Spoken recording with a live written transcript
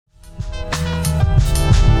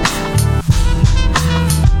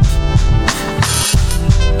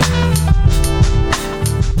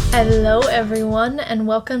Hello, everyone, and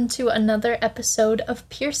welcome to another episode of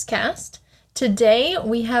PierceCast. Today,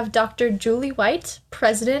 we have Dr. Julie White,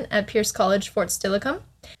 president at Pierce College, Fort Steilacoom,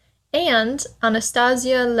 and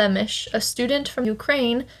Anastasia Lemish, a student from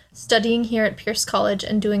Ukraine studying here at Pierce College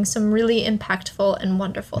and doing some really impactful and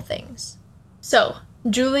wonderful things. So,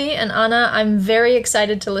 Julie and Anna, I'm very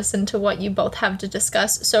excited to listen to what you both have to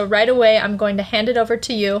discuss. So right away, I'm going to hand it over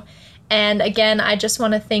to you. And again, I just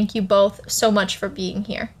want to thank you both so much for being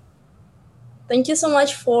here. Thank you so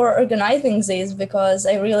much for organizing this because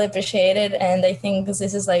I really appreciate it. And I think this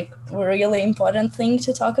is like a really important thing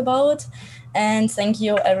to talk about. And thank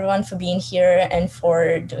you everyone for being here and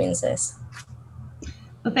for doing this.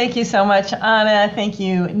 Well, thank you so much, Anna. Thank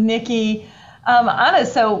you, Nikki. Anna,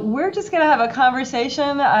 so we're just going to have a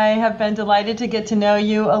conversation. I have been delighted to get to know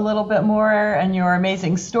you a little bit more and your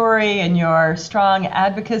amazing story and your strong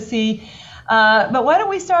advocacy. But why don't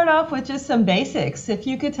we start off with just some basics? If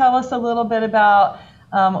you could tell us a little bit about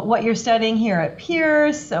what you're studying here at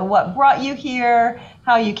Pierce, what brought you here,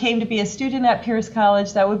 how you came to be a student at Pierce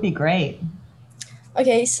College, that would be great.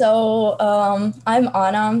 Okay, so I'm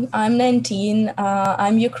Anna. I'm 19.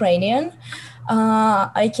 I'm Ukrainian.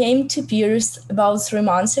 I came to Pierce about 3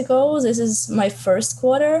 months ago. This is my first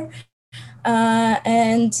quarter.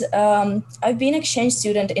 And I've been exchange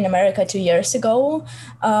student in America 2 years ago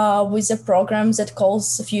with a program that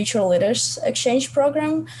calls Future Leaders Exchange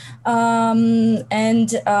Program. And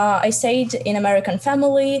I stayed in American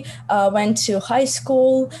family, went to high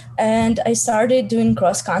school, and I started doing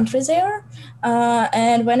cross country there.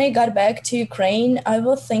 And when I got back to Ukraine, I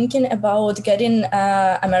was thinking about getting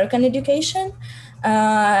American education.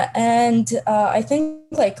 And I think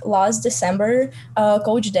like last December,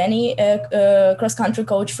 Coach Danny, cross-country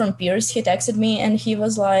coach from Pierce, he texted me and he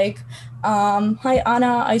was like, hi,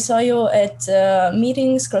 Anna, I saw you at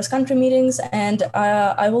meetings, cross-country meetings, and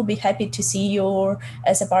I will be happy to see you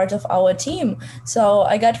as a part of our team. So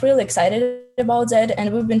I got really excited about that,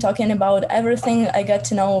 and we've been talking about everything. I got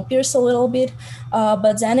to know Pierce a little bit,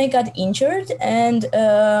 but then I got injured, and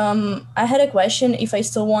I had a question if I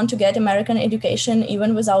still want to get American education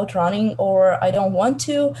even without running, or I don't want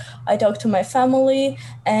to. I talked to my family,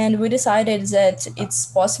 and we decided that it's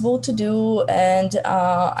possible to do, and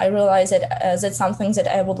I realized that that's something that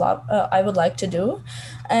I would like to do.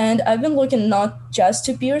 And I've been looking not just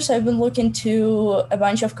to Pierce, I've been looking to a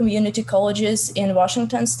bunch of community colleges in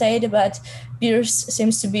Washington State, but Pierce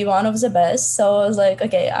seems to be one of the best. So I was like,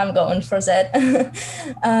 okay, I'm going for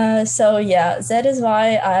that. So yeah, that is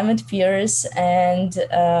why I'm at Pierce. And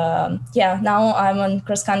now I'm on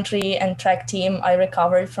cross country and track team. I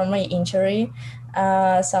recovered from my injury.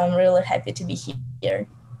 So I'm really happy to be here.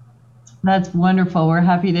 That's wonderful. We're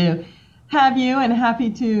happy to have you and happy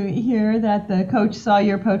to hear that the coach saw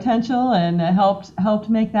your potential and helped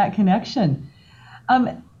make that connection.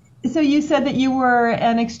 So you said that you were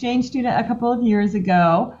an exchange student a couple of years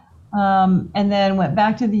ago and then went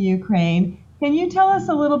back to the Ukraine. Can you tell us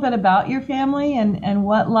a little bit about your family and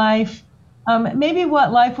what life, maybe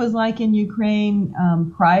what life was like in Ukraine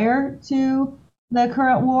prior to the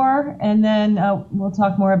current war? And then we'll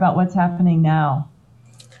talk more about what's happening now.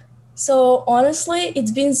 So honestly,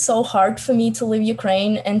 it's been so hard for me to leave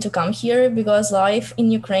Ukraine and to come here because life in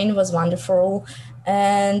Ukraine was wonderful.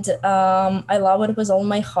 And I love it with all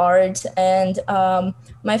my heart. And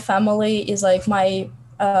my family is like my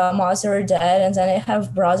mother, dad, and then I have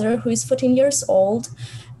a brother who is 14 years old.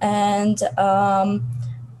 And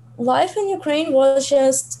life in Ukraine was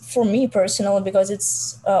just, for me personally, because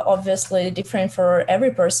it's obviously different for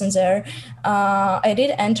every person there. I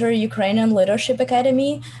did enter Ukrainian Leadership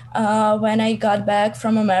Academy when I got back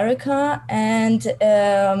from America, and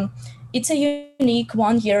it's a unique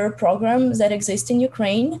one-year program that exists in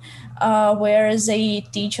Ukraine, where they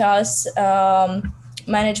teach us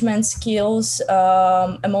management skills,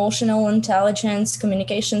 emotional intelligence,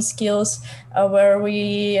 communication skills, where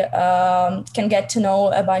we can get to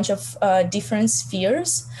know a bunch of different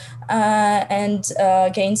spheres and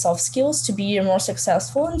gain soft skills to be more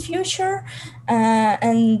successful in future.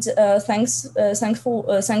 And thanks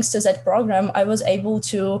to that program, I was able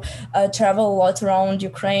to travel a lot around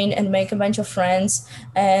Ukraine and make a bunch of friends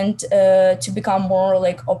and to become more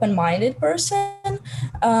like open-minded person.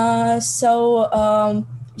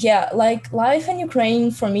 Like life in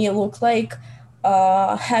Ukraine for me looked like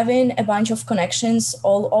having a bunch of connections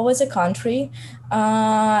all over the country,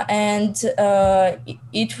 and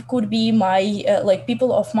it could be my like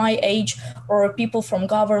people of my age, or people from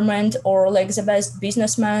government, or like the best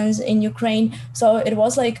businessmen in Ukraine. So it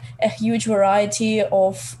was like a huge variety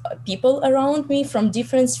of people around me from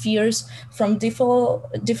different spheres, from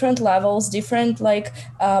different levels, different like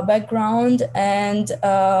background, and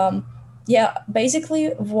yeah, basically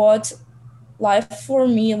what life for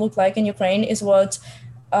me looked like in Ukraine is what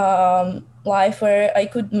life where I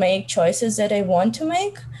could make choices that I want to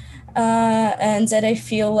make, and that I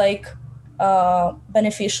feel like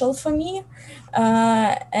beneficial for me.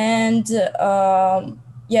 And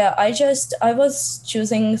yeah, I was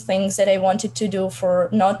choosing things that I wanted to do for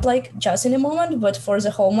not like just in a moment, but for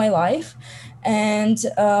the whole my life. And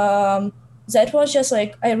that was just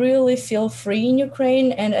like, I really feel free in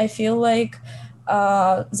Ukraine, and I feel like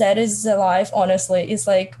that is the life. Honestly, it's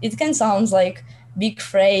like, it can sound like big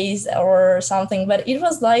phrase or something, but it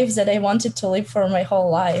was life that I wanted to live for my whole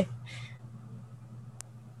life.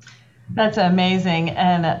 That's amazing.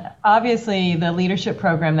 And obviously, the leadership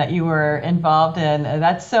program that you were involved in,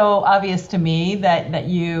 that's so obvious to me that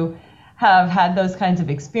you have had those kinds of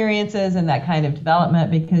experiences and that kind of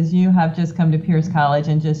development, because you have just come to Pierce College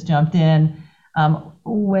and just jumped in,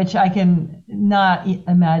 which I can not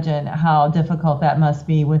imagine how difficult that must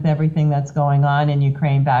be with everything that's going on in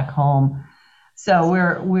Ukraine back home. So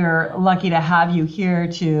we're lucky to have you here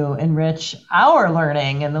to enrich our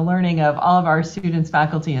learning and the learning of all of our students,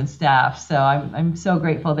 faculty, and staff. So I'm so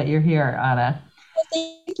grateful that you're here, Anna. Well,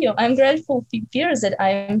 thank you. I'm grateful to Pierce that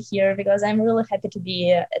I'm here, because I'm really happy to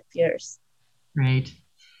be at Pierce. Great.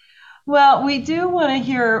 Well, we do want to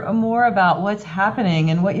hear more about what's happening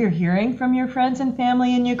and what you're hearing from your friends and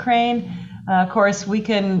family in Ukraine. Of course, we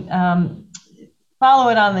can follow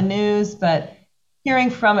it on the news, but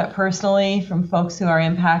hearing from it personally from folks who are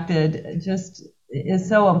impacted just is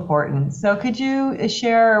so important. So could you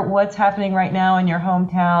share what's happening right now in your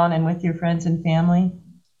hometown and with your friends and family?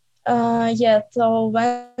 Yeah, so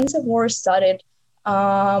when the war started,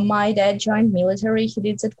 my dad joined military. He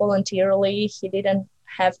did it voluntarily. He didn't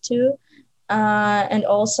have to. And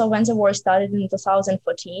also when the war started in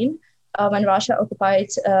 2014, when Russia occupied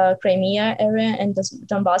Crimea area and the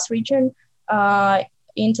Donbass region,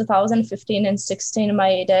 in 2015 and 16,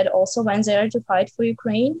 my dad also went there to fight for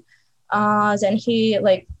Ukraine. Then he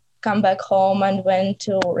like come back home and went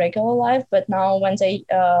to regular life. But now when they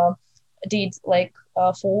did like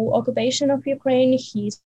full occupation of Ukraine,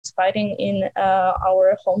 he's fighting in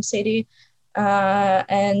our home city.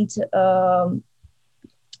 And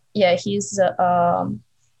yeah, he's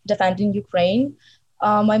defending Ukraine.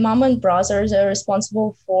 My mom and brothers are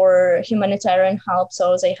responsible for humanitarian help,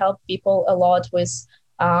 so they help people a lot with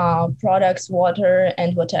products, water,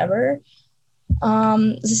 and whatever.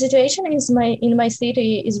 The situation in my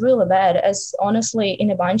city is really bad, as honestly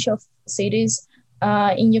in a bunch of cities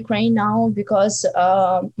in Ukraine now, because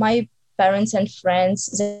my parents and friends,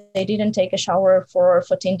 they didn't take a shower for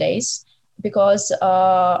 14 days because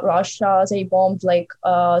Russia, they bombed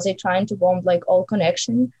they trying to bomb like all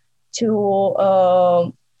connection to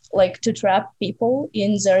to trap people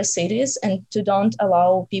in their cities and to don't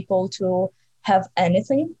allow people to have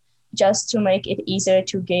anything, just to make it easier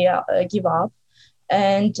to give up.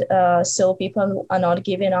 And still people are not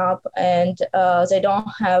giving up, and they don't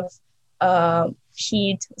have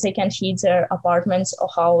heat. They can't heat their apartments or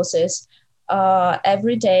houses.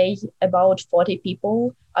 Every day, about 40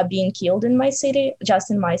 people are being killed in my city,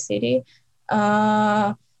 just in my city.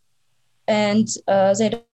 And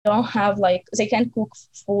they don't have they can't cook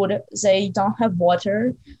food. They don't have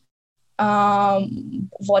water.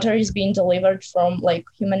 Water is being delivered from like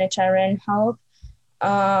humanitarian help.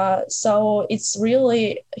 So it's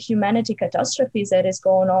really humanity catastrophe that is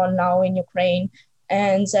going on now in Ukraine.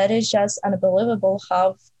 And that is just unbelievable.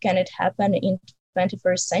 How can it happen in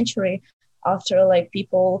 21st century after like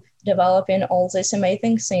people developing all these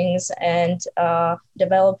amazing things and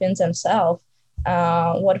developing themselves?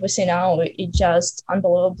 What we see now is just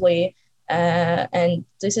unbelievably, and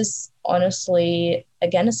this is honestly a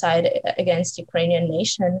genocide against Ukrainian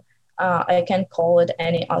nation. I can't call it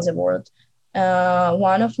any other word.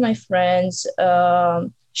 One of my friends,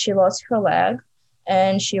 she lost her leg,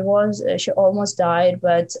 and she almost died,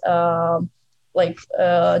 but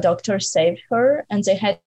doctors saved her, and they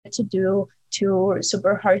had to do 2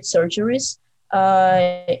 super hard surgeries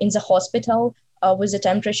in the hospital with a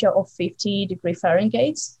temperature of 50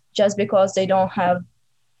 Fahrenheit, just because they don't have,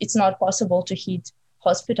 it's not possible to heat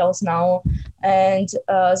hospitals now. And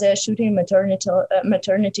they're shooting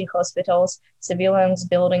maternity hospitals, civilians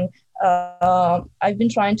building. I've been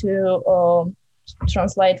trying to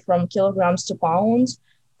translate from kilograms to pounds,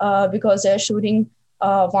 because they're shooting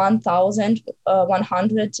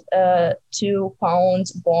 1,102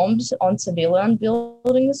 pounds bombs on civilian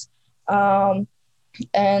buildings. Yeah,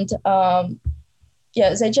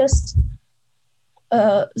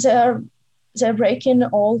 they're breaking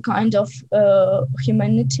all kind of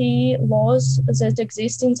humanity laws that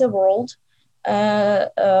exist in the world.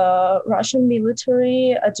 Russian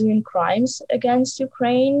military are doing crimes against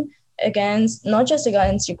Ukraine, against not just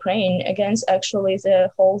against Ukraine, against actually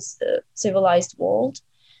the whole civilized world.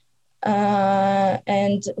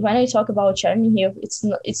 And when I talk about Chernihiv,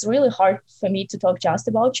 it's really hard for me to talk just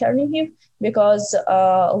about Chernihiv, because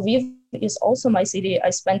Lviv is also my city. I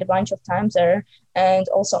spent a bunch of time there, and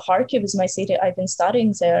also Kharkiv is my city. I've been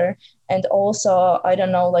studying there, and also I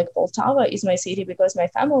don't know, like Poltava is my city because my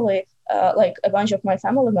family, like a bunch of my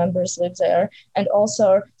family members live there, and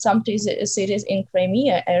also some cities in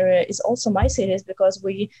Crimea area is also my cities because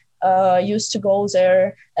we used to go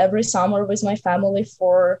there every summer with my family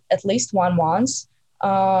for at least 1 month,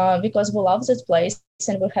 because we love that place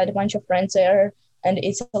and we had a bunch of friends there, and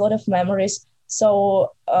it's a lot of memories.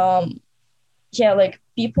 So yeah, like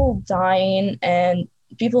people dying, and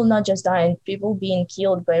people not just dying, people being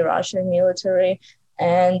killed by Russian military,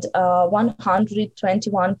 and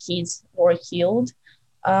 121 kids were killed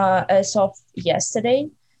as of yesterday.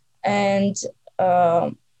 And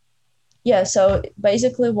yeah, so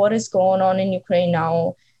basically what is going on in Ukraine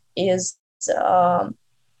now is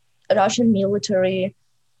Russian military,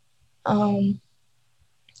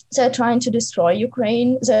 they're trying to destroy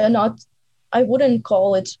Ukraine. They're not, I wouldn't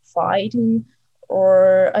call it fighting,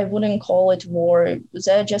 or I wouldn't call it war.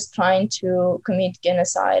 They're just trying to commit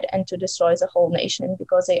genocide and to destroy the whole nation,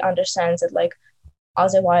 because they understand that like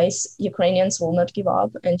otherwise Ukrainians will not give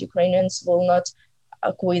up and Ukrainians will not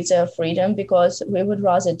quit their freedom, because we would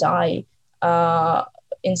rather die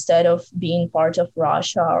instead of being part of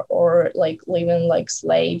Russia, or like living like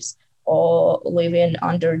slaves, or living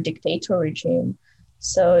under dictator regime.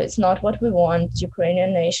 So it's not what we want.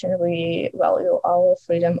 Ukrainian nation, we value our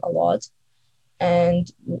freedom a lot,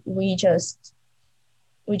 and we just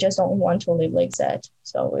don't want to live like that.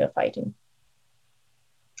 So we are fighting.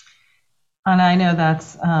 And I know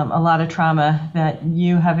that's a lot of trauma that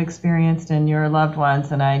you have experienced and your loved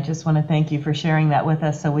ones. And I just want to thank you for sharing that with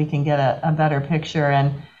us so we can get a better picture.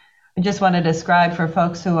 And I just want to describe for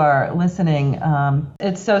folks who are listening,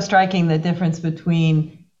 it's so striking the difference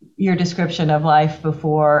between your description of life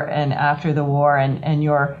before and after the war, and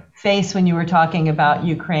your face when you were talking about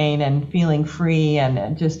Ukraine and feeling free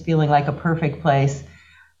and just feeling like a perfect place,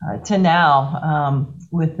 to now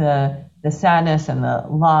with the sadness and the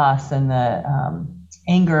loss and the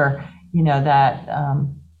anger, you know, that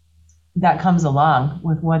comes along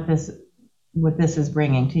with what this is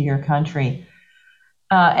bringing to your country.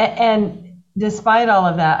 And despite all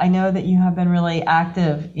of that, I know that you have been really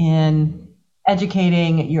active in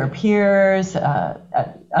educating your peers,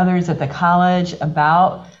 others at the college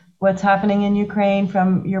about what's happening in Ukraine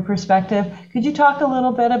from your perspective. Could you talk a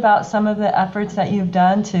little bit about some of the efforts that you've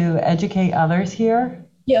done to educate others here?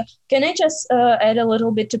 Yeah, can I just add a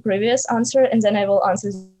little bit to previous answer, and then I will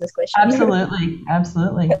answer this question? Absolutely.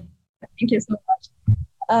 Thank you so much.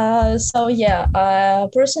 So yeah,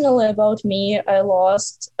 personally about me, I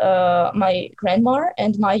lost my grandma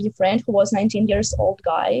and my friend who was 19 years old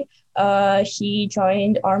guy. He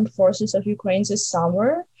joined Armed Forces of Ukraine this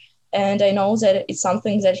summer, and I know that it's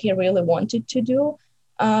something that he really wanted to do,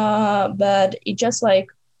 but it just like,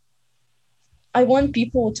 I want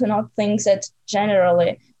people to not think that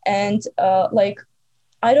generally, and like,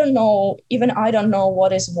 I don't know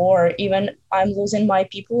what is war. Even I'm losing my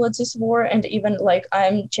people at this war, and even like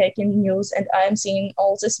I'm checking news and I'm seeing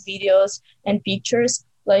all these videos and pictures.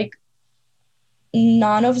 Like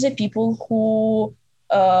none of the people who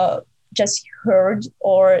just heard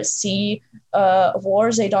or see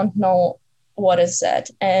war, they don't know what is that.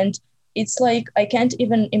 And it's like, I can't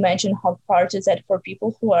even imagine how hard is that for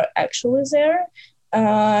people who are actually there.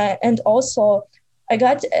 And also, I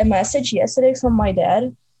got a message yesterday from my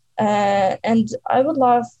dad, and I would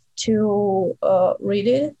love to read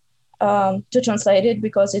it, to translate it,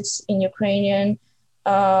 because it's in Ukrainian.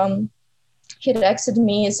 He texted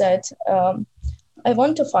me that I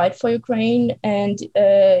want to fight for Ukraine, and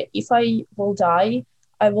if I will die,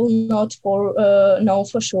 I will not know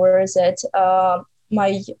for sure that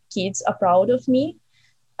my kids are proud of me.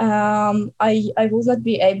 I will not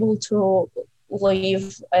be able to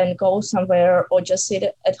leave and go somewhere or just sit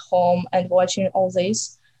at home and watching all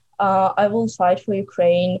this. I will fight for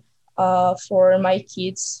Ukraine, for my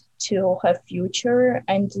kids to have future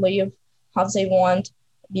and live how they want,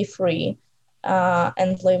 be free.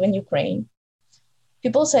 and live in Ukraine.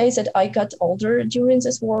 People say that I got older during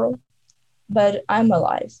this war, but I'm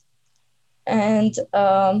alive. And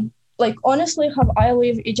like honestly, how I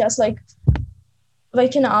live is just like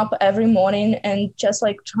waking up every morning and just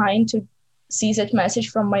like trying to see that message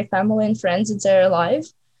from my family and friends that they're alive.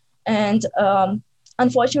 And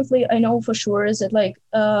unfortunately, I know for sure that like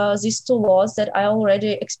these two laws that I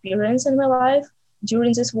already experienced in my life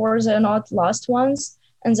during this war, they're not last ones,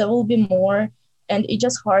 and there will be more. And it's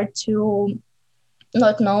just hard to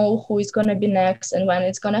not know who is going to be next and when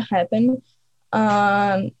it's going to happen.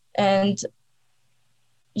 And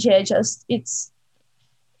yeah, just it's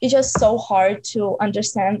just so hard to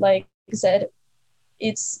understand like that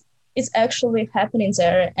it's actually happening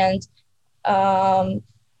there, and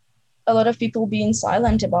a lot of people being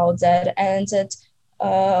silent about that, and that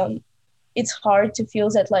it's hard to feel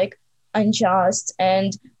that like unjust,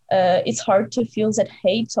 and it's hard to feel that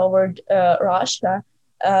hate toward Russia,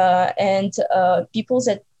 and people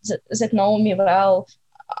that know me well.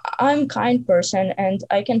 I'm a kind person, and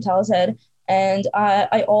I can tell that, and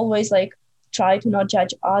I always like try to not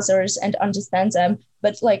judge others and understand them.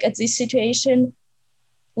 But like at this situation,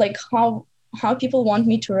 like how people want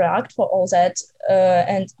me to react for all that,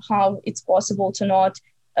 and how it's possible to not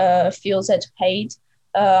feel that hate.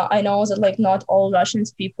 I know that like not all Russian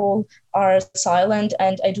people are silent,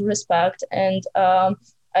 and I do respect, and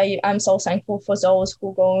I'm so thankful for those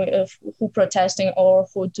who go who protesting or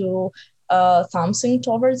who do something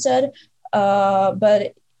towards it.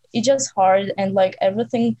 But it's just hard, and like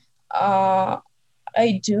everything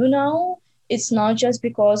I do now, it's not just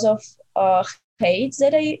because of hate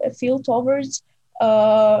that I feel towards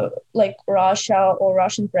like Russia or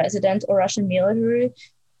Russian president or Russian military.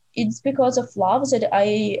 It's because of love that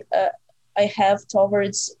I have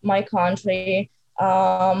towards my country,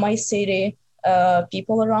 my city,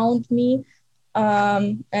 people around me.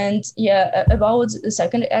 And yeah, about the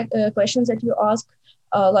second question that you asked,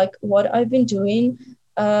 like what I've been doing.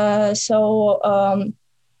 I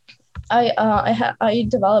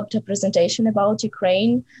developed a presentation about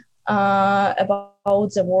Ukraine,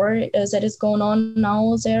 about the war that is going on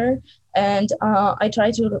now there, and I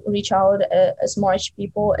try to reach out as much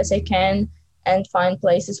people as I can and find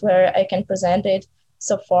places where I can present it.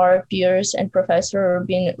 So far, peers and professor have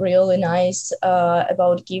been really nice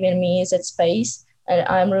about giving me that space, and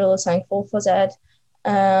I'm really thankful for that.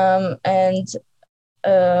 And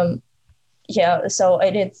yeah, so I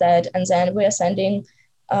did that, and then we are sending.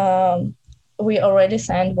 We already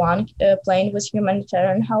sent one plane with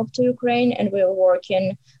humanitarian help to Ukraine, and we're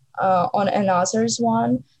working on another's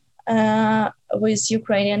one with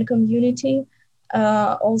Ukrainian community.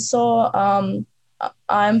 Also,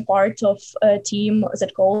 I'm part of a team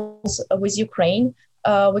that calls with Ukraine.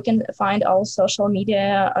 We can find our social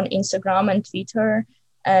media on Instagram and Twitter,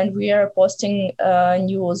 and we are posting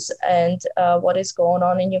news and what is going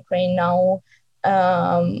on in Ukraine now.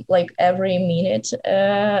 Like every minute,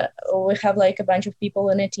 we have like a bunch of people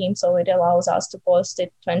in a team, so it allows us to post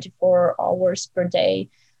it 24 hours per day.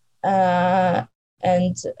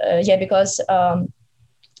 And yeah, because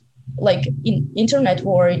like internet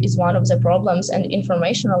war is one of the problems, and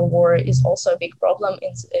informational war is also a big problem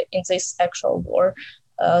in this actual war.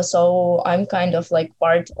 So I'm kind of like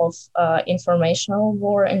part of informational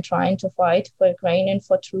war and trying to fight for Ukraine and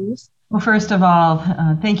for truth. Well, first of all,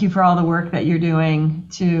 thank you for all the work that you're doing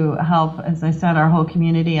to help, as I said, our whole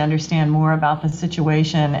community understand more about the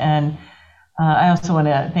situation. And I also want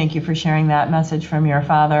to thank you for sharing that message from your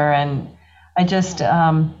father. And I just,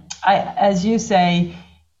 as you say,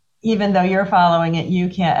 even though you're following it, you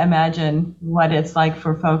can't imagine what it's like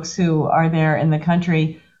for folks who are there in the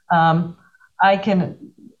country. I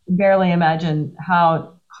can barely imagine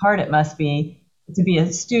how hard it must be to be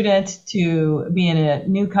a student, to be in a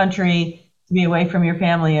new country, to be away from your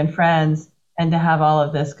family and friends, and to have all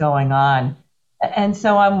of this going on. And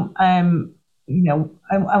so I'm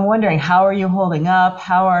wondering, how are you holding up?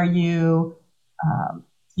 How are you,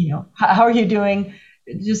 how are you doing?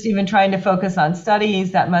 Just even trying to focus on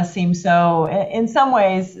studies, that must seem so, in some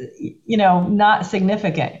ways, not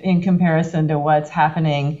significant in comparison to what's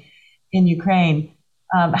happening in Ukraine.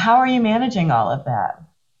 How are you managing all of that?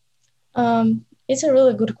 It's a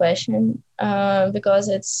really good question because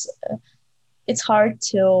it's hard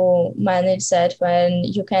to manage that when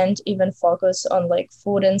you can't even focus on like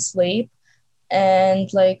food and sleep.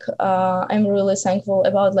 And like I'm really thankful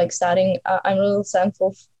about like studying. I'm really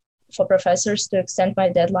thankful for professors to extend my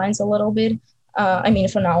deadlines a little bit. I mean,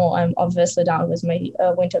 for now, I'm obviously done with my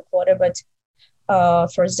winter quarter, but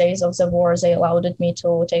first days of the war, they allowed me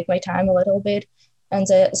to take my time a little bit, and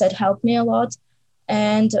that helped me a lot.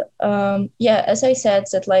 And yeah, as I said,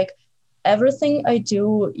 that like everything I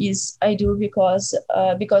do because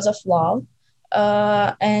of love,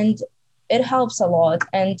 and it helps a lot.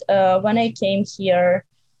 And when I came here,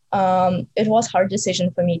 it was hard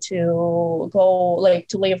decision for me to go, like,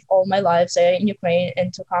 to live all my life there in Ukraine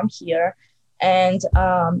and to come here. And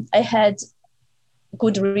I had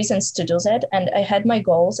good reasons to do that, and I had my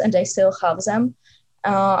goals, and I still have them.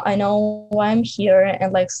 I know why I'm here,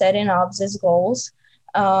 and like setting up these goals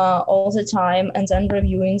all the time, and then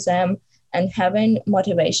reviewing them, and having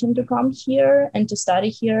motivation to come here and to study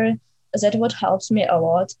here. That what helps me a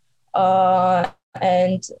lot.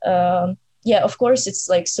 And yeah, of course, it's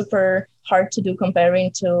like super hard to do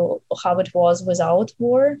comparing to how it was without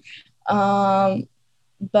war. Um,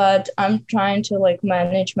 but I'm trying to like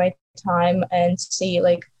manage my time and see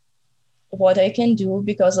like what I can do,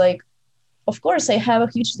 because like of course I have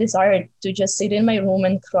a huge desire to just sit in my room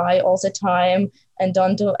and cry all the time and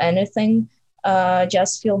don't do anything,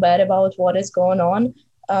 just feel bad about what is going on.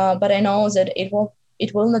 But I know that it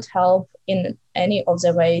will not help in any of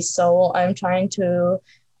the ways. So I'm trying to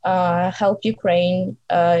help Ukraine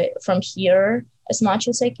from here as much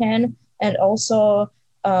as I can, and also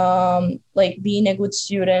like being a good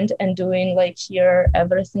student and doing like here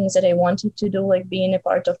everything that I wanted to do, like being a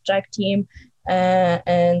part of track team,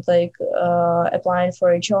 and like applying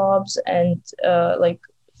for jobs, and like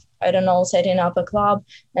I don't know, setting up a club,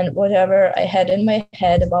 and whatever I had in my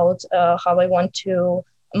head about how I want to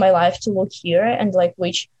my life to look here, and like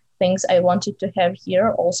which things I wanted to have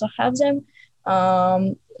here also have them,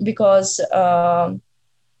 because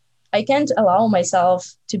I can't allow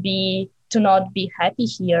myself to not be happy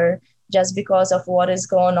here just because of what is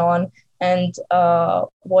going on, and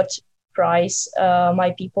what price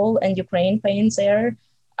my people and Ukraine paying there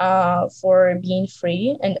for being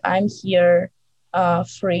free, and I'm here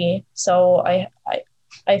free. So I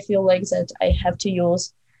feel like that I have to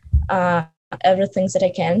use everything that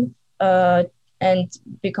I can, and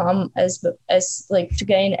become as like to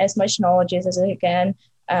gain as much knowledge as I can,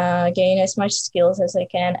 gain as much skills as I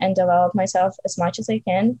can, and develop myself as much as I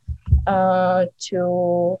can,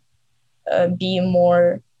 to be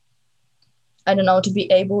more, I don't know, to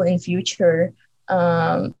be able in future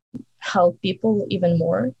help people even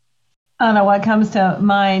more. Anna, what comes to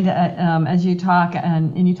mind as you talk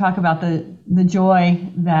and you talk about the joy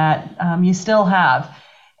that you still have,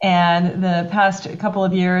 and the past couple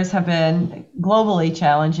of years have been globally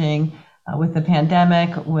challenging with the pandemic,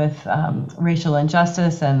 with racial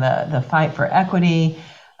injustice and the fight for equity.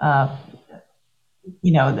 The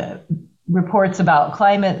reports about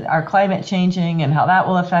our climate changing and how that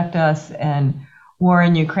will affect us, and war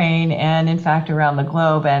in Ukraine, and in fact around the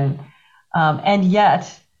globe, and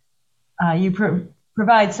yet you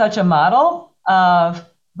provide such a model of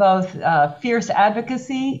both fierce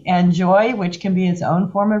advocacy and joy, which can be its own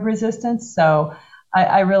form of resistance. So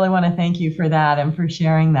I really want to thank you for that and for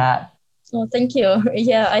sharing that. Oh, thank you.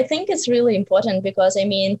 Yeah, I think it's really important, because I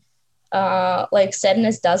mean, like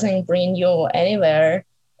sadness doesn't bring you anywhere.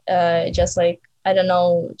 Just like, I don't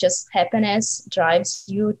know, just happiness drives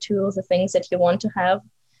you to the things that you want to have,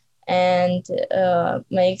 and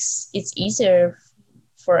makes it easier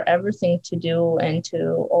for everything to do, and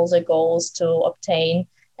to all the goals to obtain,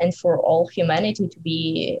 and for all humanity to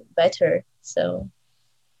be better. So.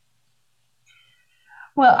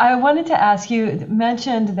 Well, I wanted to ask you,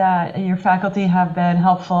 mentioned that your faculty have been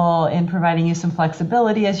helpful in providing you some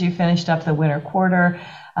flexibility as you finished up the winter quarter,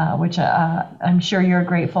 which I'm sure you're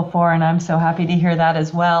grateful for, and I'm so happy to hear that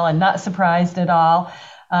as well, and not surprised at all.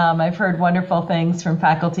 I've heard wonderful things from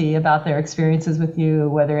faculty about their experiences with you,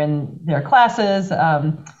 whether in their classes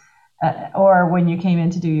or when you came in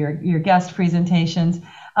to do your guest presentations.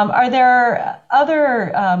 Are there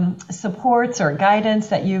other supports or guidance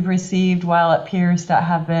that you've received while at Pierce that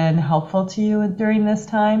have been helpful to you during this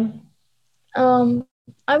time?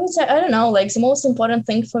 I would say, I don't know, like the most important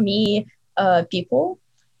thing for me, people.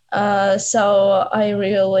 So I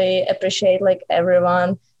really appreciate like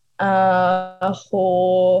everyone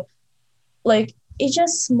who, like, it's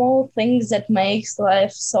just small things that makes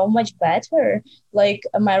life so much better. Like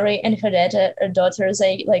Mary and her daughters,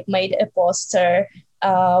 they like made a poster.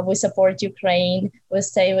 We support Ukraine, we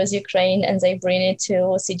stay with Ukraine, and they bring it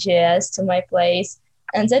to CGS, to my place.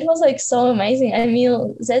 And that was like so amazing. I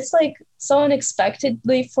mean, that's like so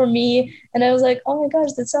unexpectedly for me. And I was like, oh my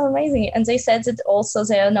gosh, that's so amazing. And they said that also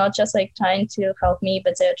they are not just like trying to help me,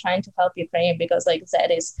 but they're trying to help Ukraine, because like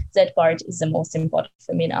that part is the most important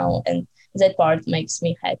for me now. And that part makes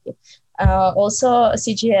me happy. Also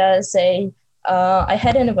CGS, I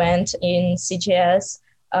had an event in CGS,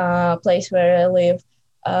 place where I live,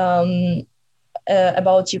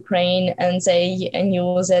 about Ukraine, and they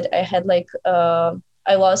knew that I had like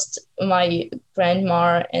I lost my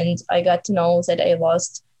grandma, and I got to know that I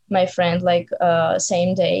lost my friend like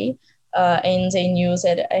same day, and they knew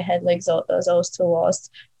that I had like those two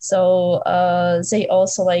lost. So they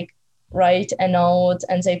also like write a note,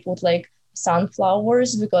 and they put like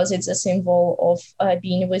sunflowers because it's a symbol of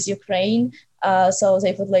being with Ukraine. So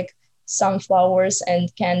they put like sunflowers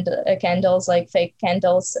and candles, like fake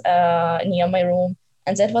candles, near my room,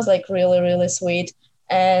 and that was like really really sweet.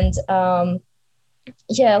 And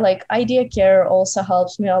yeah, like idea care also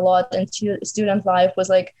helps me a lot, and student life was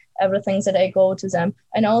like everything that I go to them.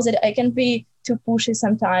 I know that I can be too pushy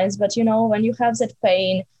sometimes, but you know, when you have that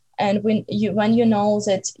pain, and when you know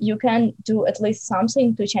that you can do at least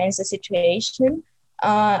something to change the situation,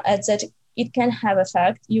 at that it can have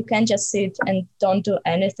effect. You can just sit and don't do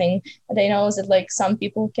anything. And I know that like some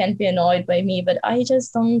people can be annoyed by me, but I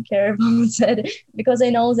just don't care about that, because I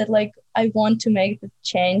know that like I want to make the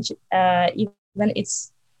change, even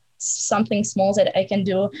it's something small that I can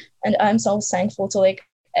do. And I'm so thankful to like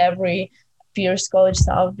every Pierce College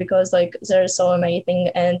staff, because like they're so amazing.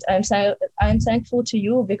 And I'm thankful to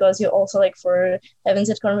you, because you also like for having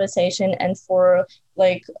that conversation, and for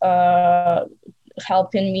like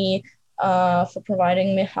helping me, for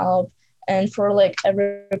providing me help, and for like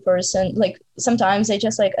every person. Like sometimes I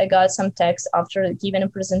got some text after giving a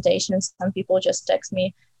presentation. Some people just text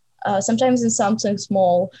me, sometimes in something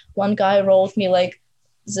small. One guy wrote me like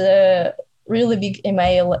the really big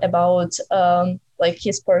email about like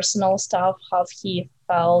his personal stuff, how he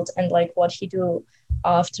felt, and like what he do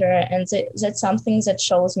after. And that's something that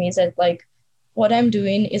shows me that like what I'm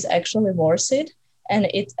doing is actually worth it, and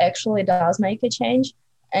it actually does make a change,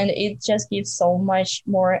 and it just gives so much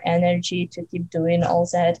more energy to keep doing all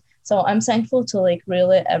that. So I'm thankful to like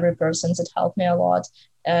really every person that helped me a lot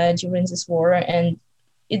during this war. And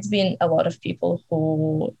it's been a lot of people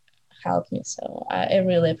who helped me. So I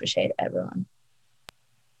really appreciate everyone.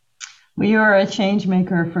 Well, you're a change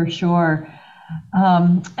maker for sure.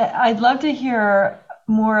 I'd love to hear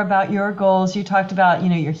more about your goals. You talked about,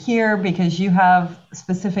 you're here because you have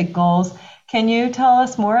specific goals. Can you tell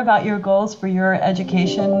us more about your goals for your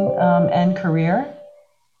education and career?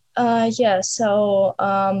 Yeah, so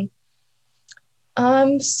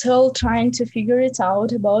I'm still trying to figure it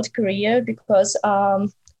out about career, because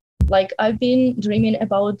like I've been dreaming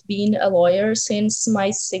about being a lawyer since my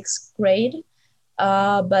 6th grade.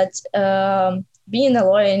 But being a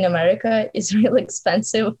lawyer in America is really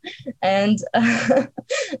expensive. And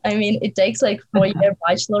I mean, it takes like 4-year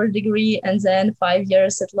bachelor degree and then 5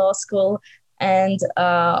 years at law school. And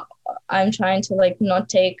I'm trying to like not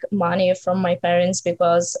take money from my parents,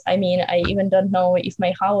 because I mean, I even don't know if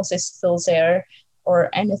my house is still there or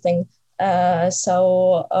anything. Yeah,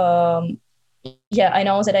 I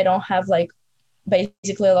know that I don't have like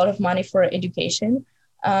basically a lot of money for education.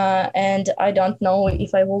 And I don't know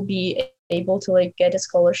if I will be able to like get a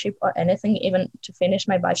scholarship or anything, even to finish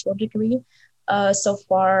my bachelor degree. So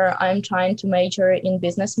far, I'm trying to major in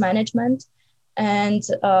business management. And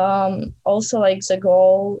also like the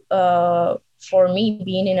goal for me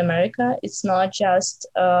being in America, it's not just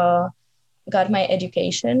got my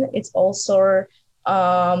education, it's also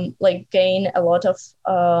like gain a lot of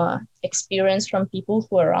experience from people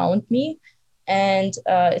who are around me. And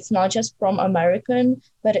it's not just from American,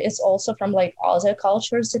 but it's also from like other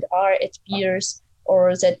cultures that are at Pierce,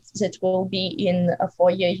 or that will be in a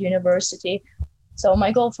 4-year university. So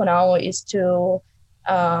my goal for now is to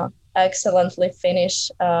excellently finish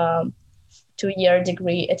 2-year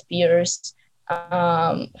degree at Pierce,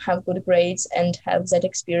 have good grades, and have that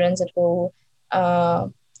experience that will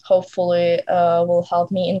hopefully will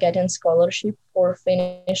help me in getting scholarship for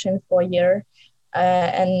finishing 4-year.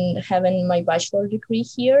 And having my bachelor degree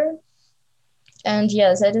here. And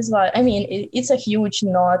yeah, that is why, I mean, it's a huge,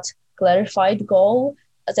 not clarified goal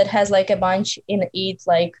that has like a bunch in it,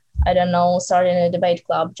 like, I don't know, starting a debate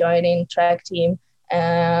club, joining track team,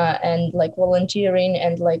 and like volunteering,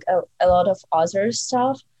 and like a lot of other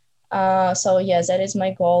stuff. So yeah, that is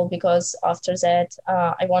my goal, because after that,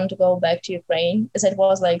 I want to go back to Ukraine. That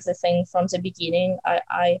was like the thing from the beginning.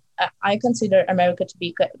 I consider America to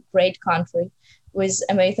be a great country with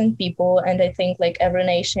amazing people, and I think like every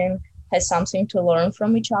nation has something to learn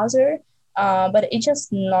from each other. But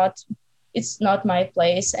it's not my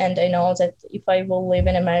place, and I know that if I will live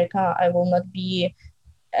in America, I will not be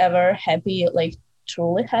ever happy, like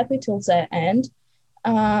truly happy till the end.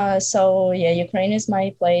 So yeah, Ukraine is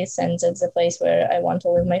my place, and that's the place where I want to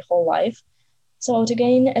live my whole life. So to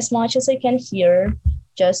gain as much as I can here,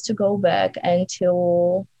 just to go back and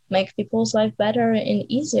to make people's life better and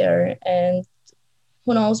easier. And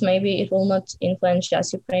who knows, maybe it will not influence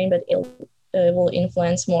just Ukraine, but it will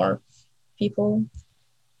influence more people.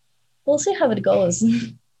 We'll see how it goes.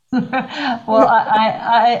 Well,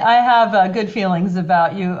 I have good feelings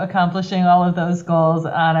about you accomplishing all of those goals,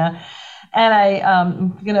 Anna. And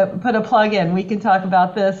I'm going to put a plug in. We can talk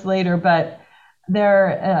about this later, but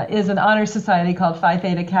there is an honor society called Phi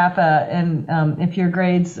Theta Kappa. And if your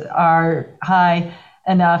grades are high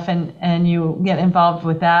enough and you get involved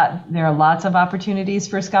with that, there are lots of opportunities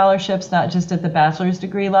for scholarships, not just at the bachelor's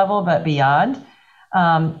degree level, but beyond.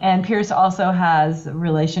 And Pierce also has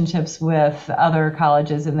relationships with other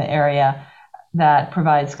colleges in the area that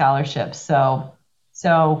provide scholarships. So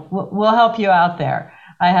we'll help you out there.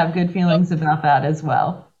 I have good feelings about that as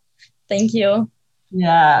well. Thank you.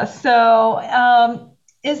 Yeah. So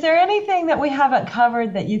is there anything that we haven't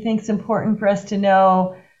covered that you think is important for us to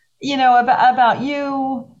know, about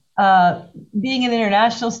you, being an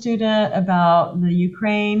international student, about the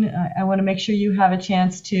Ukraine? I want to make sure you have a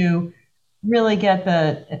chance to really get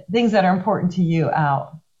the things that are important to you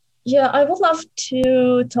out. Yeah, I would love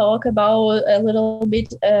to talk about a little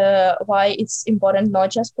bit why it's important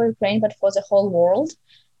not just for Ukraine, but for the whole world.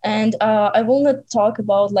 And I will not talk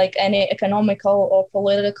about like any economical or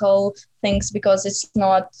political things because it's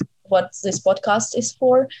not what this podcast is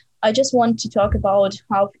for. I just want to talk about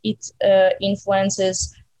how it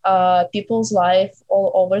influences people's life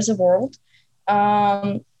all over the world.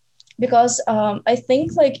 Because I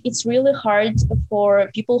think like it's really hard for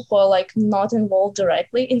people who are like not involved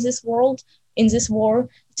directly in this war,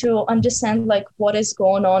 to understand like what is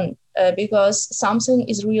going on, because something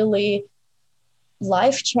is really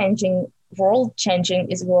life-changing,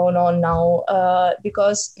 world-changing is going on now,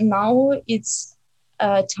 because now it's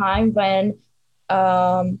a time when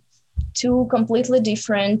two completely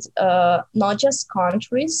different, not just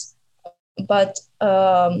countries, but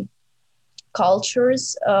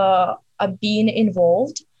cultures are being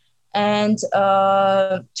involved, and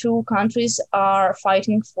two countries are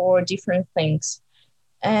fighting for different things.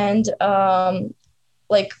 And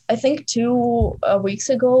like I think 2 weeks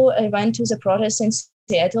ago, I went to the protest in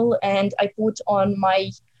Seattle, and I put on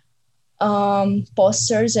my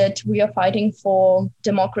posters that we are fighting for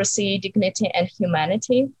democracy, dignity, and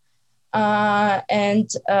humanity. And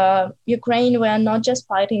Ukraine, we're not just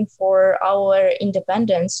fighting for our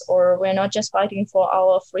independence, or we're not just fighting for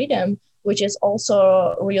our freedom, which is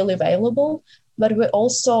also really valuable, but we're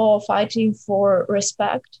also fighting for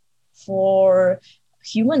respect, for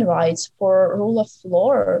human rights, for rule of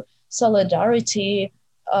law, solidarity,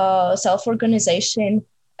 self-organization,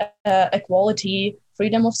 equality,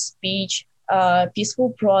 freedom of speech, peaceful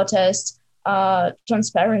protest,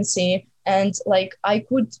 transparency. And like I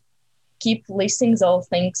could keep listing those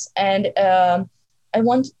things. And I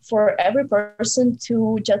want for every person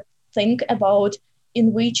to just think about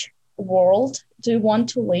in which world do you want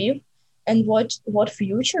to live, and what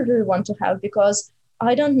future do you want to have, because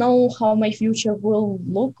I don't know how my future will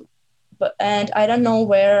look, and I don't know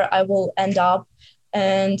where I will end up,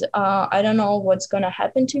 and I don't know what's going to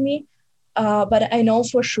happen to me, but I know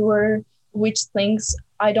for sure which things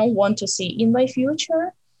I don't want to see in my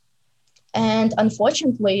future. And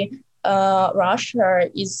unfortunately, Russia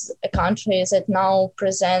is a country that now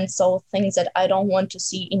presents all things that I don't want to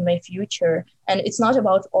see in my future. And it's not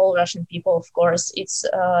about all Russian people, of course. It's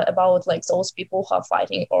about like those people who are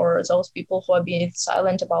fighting, or those people who are being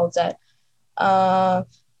silent about that.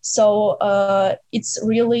 So it's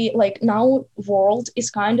really like now world is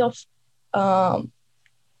kind of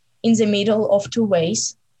in the middle of two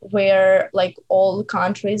ways, where like all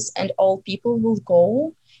countries and all people will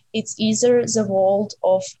go. It's either the world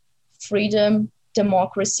of freedom,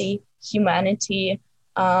 democracy, humanity,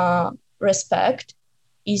 respect,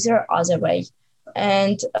 either other way.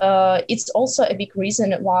 And it's also a big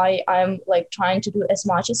reason why I'm like trying to do as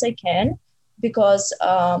much as I can, because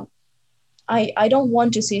I don't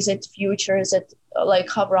want to see that future that like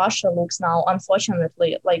how Russia looks now,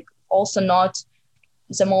 unfortunately, like also not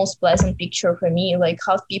the most pleasant picture for me, like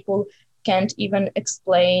how people can't even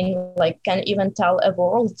explain, like can't even tell a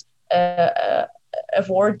word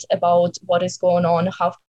about what is going on.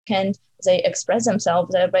 How can they express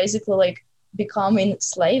themselves? They're basically like becoming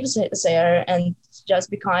slaves there, and just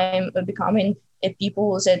becoming a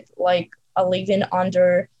people that like are living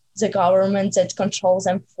under the government that controls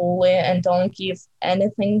them fully and don't give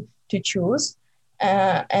anything to choose.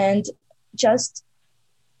 And just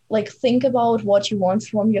like think about what you want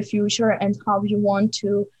from your future and how you want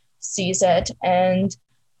to see that. And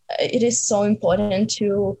it is so important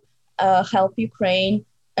to help Ukraine,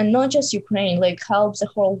 and not just Ukraine, like help the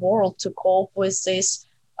whole world to cope with this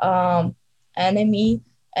enemy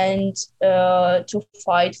and to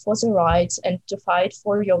fight for the rights and to fight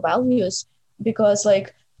for your values. Because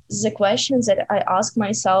like the questions that I ask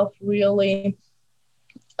myself really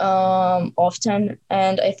often,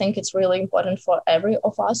 and I think it's really important for every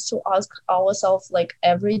of us to ask ourselves like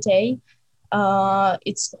every day,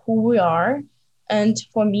 it's who we are. And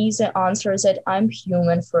for me, the answer is that I'm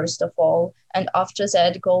human, first of all. And after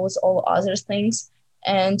that goes all other things,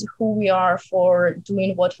 and who we are for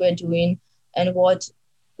doing what we're doing and what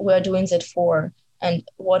we're doing that for, and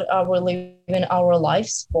what are we living our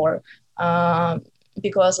lives for.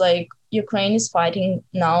 Because like Ukraine is fighting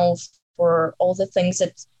now for all the things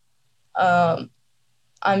that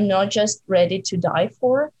I'm not just ready to die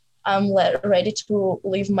for, I'm ready to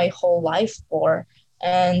live my whole life for.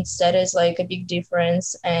 And that is like a big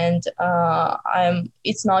difference. And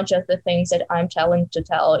it's not just the things that I'm telling to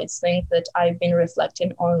tell, it's things that I've been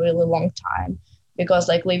reflecting on a really long time. Because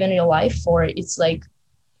like living your life for it's like,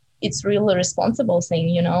 it's really a responsible thing,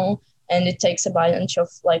 you know, and it takes a bunch of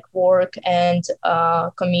like work and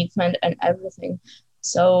commitment and everything.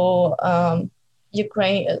 So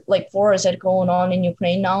Ukraine, like wars that going on in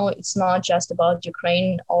Ukraine now, it's not just about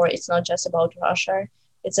Ukraine or it's not just about Russia.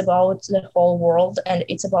 It's about the whole world, and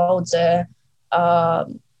it's about the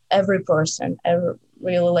every person,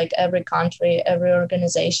 really like every country, every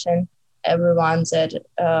organization, everyone that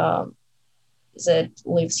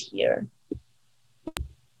lives here.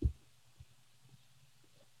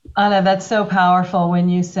 Anna, that's so powerful when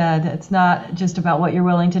you said it's not just about what you're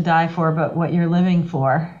willing to die for, but what you're living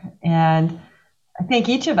for. And I think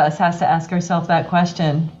each of us has to ask ourselves that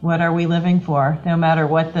question. What are we living for, no matter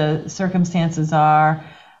what the circumstances are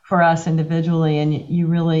for us individually? And you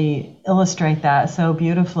really illustrate that so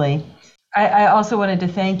beautifully. I also wanted to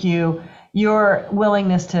thank you, your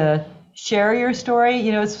willingness to share your story.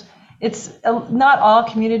 You know, it's not all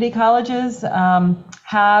community colleges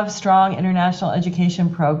have strong international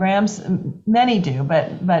education programs. Many do,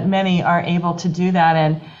 but many are able to do that.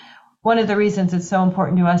 And one of the reasons it's so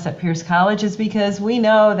important to us at Pierce College is because we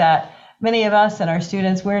know that many of us and our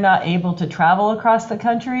students, we're not able to travel across the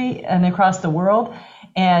country and across the world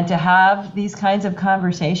and to have these kinds of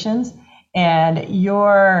conversations. And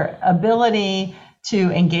your ability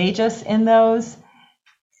to engage us in those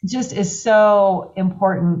just is so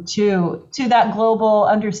important to that global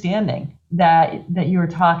understanding that you're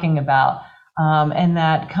talking about, and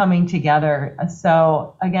that coming together.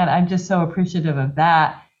 So again, I'm just so appreciative of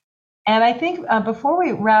that. And I think before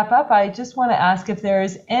we wrap up, I just want to ask if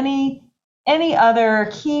there's any other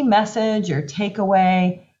key message or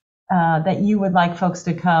takeaway that you would like folks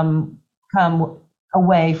to come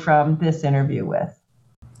away from this interview with.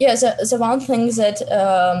 Yeah, the one thing that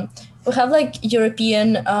we have like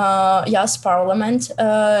European Youth Parliament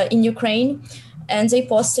in Ukraine, and they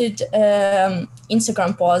posted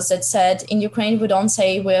Instagram post that said, in Ukraine, we don't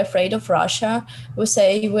say we're afraid of Russia. We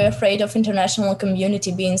say we're afraid of international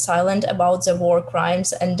community being silent about the war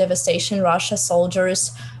crimes and devastation Russia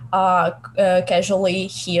soldiers are casually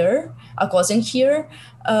causing here.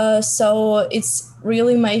 So it's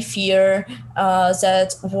really my fear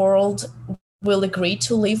that world will agree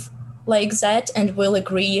to live like that and will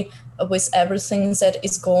agree with everything that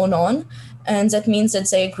is going on. And that means that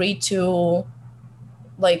they agree to,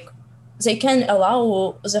 like, they can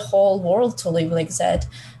allow the whole world to live like that.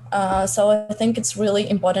 So I think it's really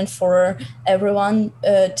important for everyone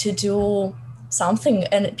to do something.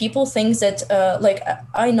 And people think that, like,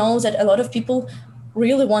 I know that a lot of people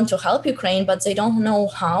really want to help Ukraine, but they don't know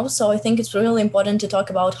how. So I think it's really important to talk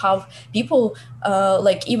about how people,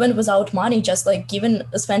 like even without money, just like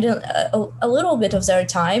spending a little bit of their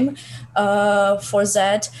time for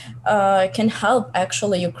that can help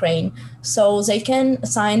actually Ukraine. So they can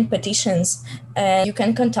sign petitions, and you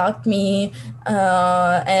can contact me,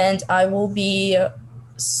 and I will be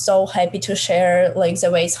so happy to share like the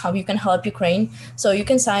ways how you can help Ukraine. So you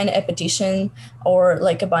can sign a petition or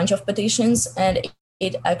like a bunch of petitions, and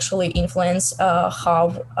it actually influences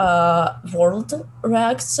how world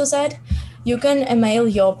reacts to that. You can email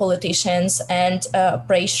your politicians and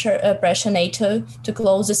pressure NATO to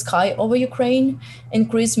close the sky over Ukraine,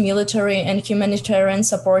 increase military and humanitarian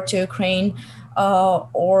support to Ukraine,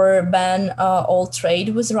 or ban all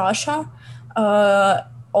trade with Russia.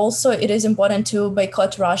 Also, it is important to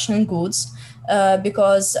boycott Russian goods.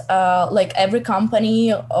 Because like every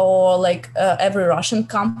company or like every Russian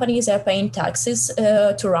company, they're paying taxes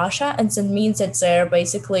to Russia, and that means that they're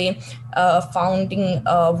basically funding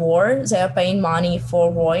a war. They're paying money for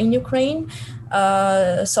war in Ukraine.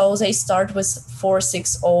 So they start with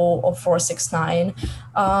 460 or 469.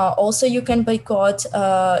 Also, you can boycott.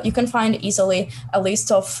 You can find easily a list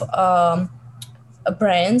of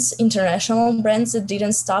brands, international brands that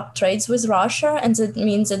didn't stop trades with Russia, and that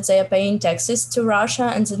means that they are paying taxes to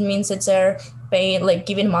Russia, and that means that they're paying, like,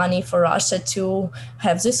 giving money for Russia to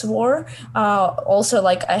have this war. Also,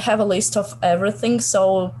 like, I have a list of everything,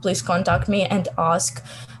 so please contact me and ask.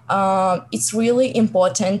 It's really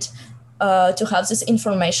important to have this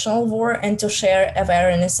informational war and to share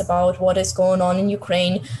awareness about what is going on in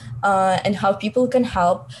Ukraine and how people can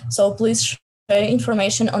help. So please share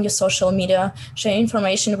information on your social media, share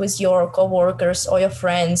information with your coworkers or your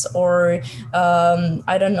friends or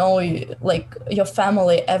I don't know, like your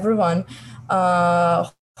family, everyone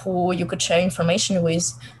who you could share information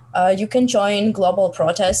with. You can join global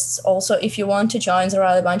protests. Also, if you want to join, there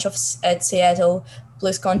are a bunch of at Seattle.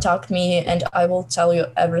 Please contact me and I will tell you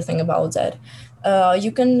everything about that.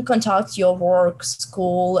 You can contact your work,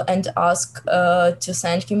 school, and ask to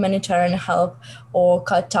send humanitarian help or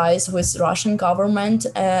cut ties with Russian government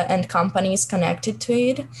and companies connected to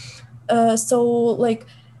it.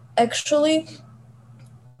 Actually,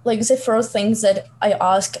 like the first things that I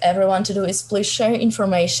ask everyone to do is please share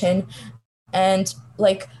information, and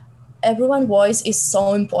like everyone's voice is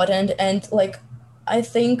so important. And like I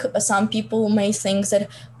think some people may think that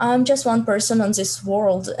I'm just one person on this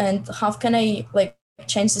world and how can I like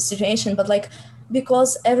change the situation, but like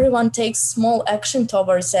because everyone takes small action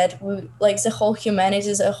towards that, like the whole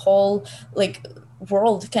humanity, the whole like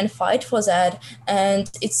world can fight for that.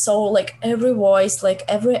 And it's so like every voice, like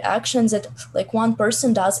every action that like one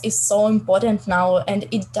person does is so important now, and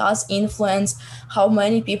it does influence how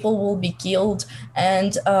many people will be killed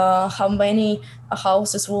and how many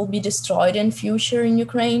houses will be destroyed in future in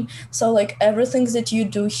Ukraine. So like everything that you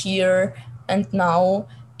do here and now,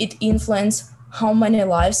 it influences how many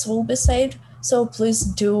lives will be saved. So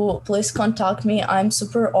please contact me. I'm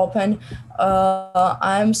super open.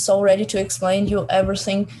 I'm so ready to explain you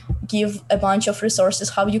everything, give a bunch of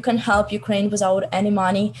resources, how you can help Ukraine without any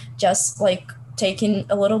money, just like taking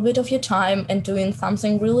a little bit of your time and doing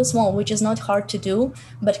something really small, which is not hard to do,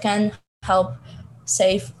 but can help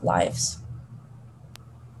save lives.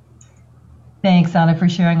 Thanks, Anna, for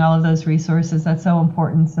sharing all of those resources. That's so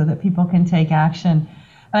important so that people can take action.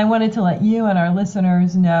 And I wanted to let you and our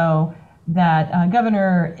listeners know that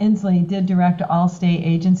Governor Inslee did direct all state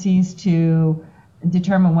agencies to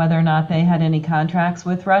determine whether or not they had any contracts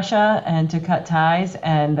with Russia and to cut ties,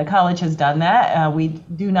 and the college has done that. We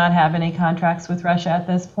do not have any contracts with Russia at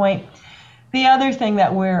this point. The other thing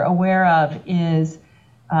that we're aware of is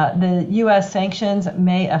the U.S. sanctions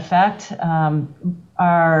may affect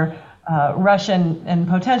our Russian and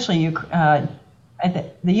potentially the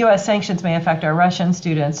U.S. sanctions may affect our Russian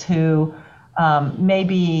students who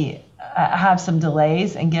maybe have some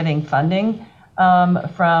delays in getting funding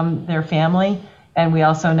from their family. And we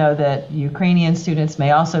also know that Ukrainian students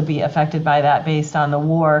may also be affected by that based on the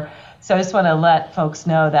war. So I just want to let folks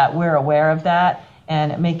know that we're aware of that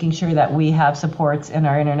and making sure that we have supports in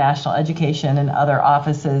our international education and other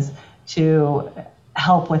offices to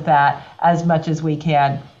help with that as much as we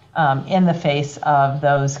can in the face of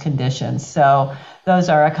those conditions. So those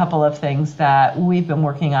are a couple of things that we've been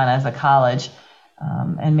working on as a college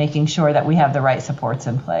and making sure that we have the right supports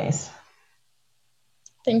in place.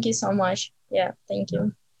 Thank you so much. Yeah, thank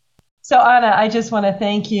you. So Anna, I just want to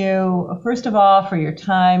thank you, first of all, for your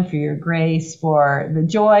time, for your grace, for the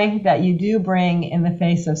joy that you do bring in the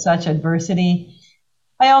face of such adversity.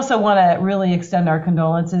 I also want to really extend our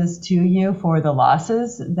condolences to you for the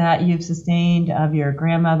losses that you've sustained of your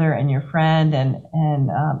grandmother and your friend, and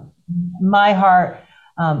my heart,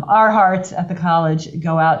 our hearts at the college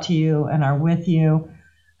go out to you and are with you.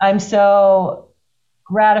 I'm so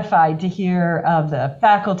gratified to hear of the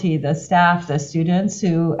faculty, the staff, the students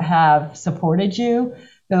who have supported you,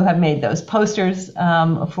 who have made those posters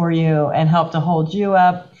for you and helped to hold you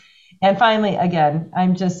up. And finally, again,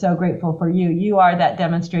 I'm just so grateful for you. You are that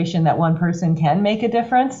demonstration that one person can make a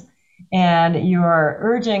difference, and you're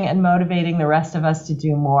urging and motivating the rest of us to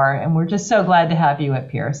do more. And we're just so glad to have you at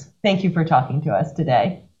Pierce. Thank you for talking to us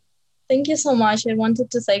today. Thank you so much. I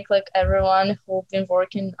wanted to thank like everyone who've been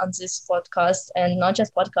working on this podcast, and not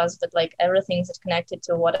just podcast, but like everything that's connected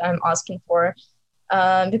to what I'm asking for.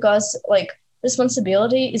 Because like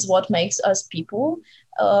responsibility is what makes us people,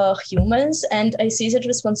 humans. And I see that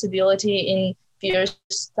responsibility in Pierce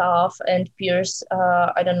staff and Pierce,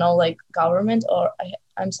 I don't know, like government, or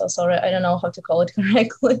I'm so sorry, I don't know how to call it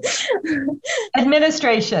correctly.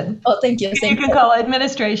 Administration. Oh, thank you. You can call it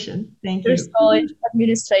administration. Thank you. Pierce College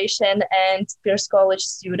administration and Pierce College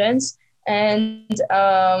students. And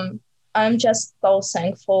I'm just so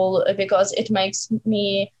thankful because it makes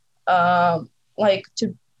me like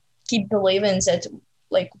to keep believing that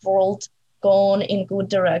like world gone in good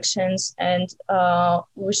directions, and I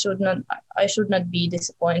should not be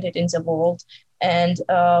disappointed in the world, and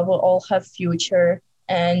we'll all have future.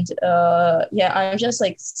 And I'm just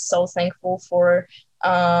like so thankful for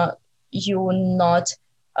you not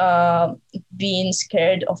being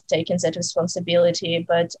scared of taking that responsibility,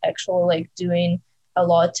 but actually like doing a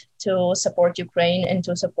lot to support Ukraine and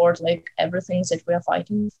to support like everything that we are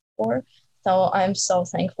fighting for. So I'm so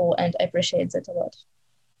thankful and I appreciate that a lot.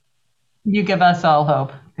 You give us all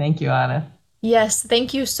hope. Thank you, Anna. Yes,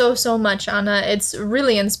 thank you so, so much, Anna. It's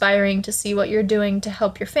really inspiring to see what you're doing to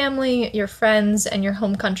help your family, your friends, and your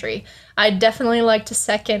home country. I'd definitely like to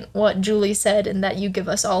second what Julie said in that you give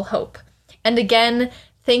us all hope. And again,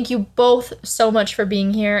 thank you both so much for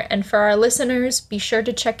being here. And for our listeners, be sure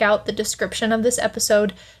to check out the description of this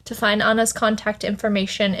episode to find Anna's contact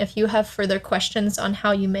information if you have further questions on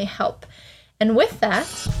how you may help. And with that,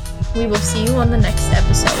 we will see you on the next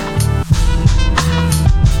episode.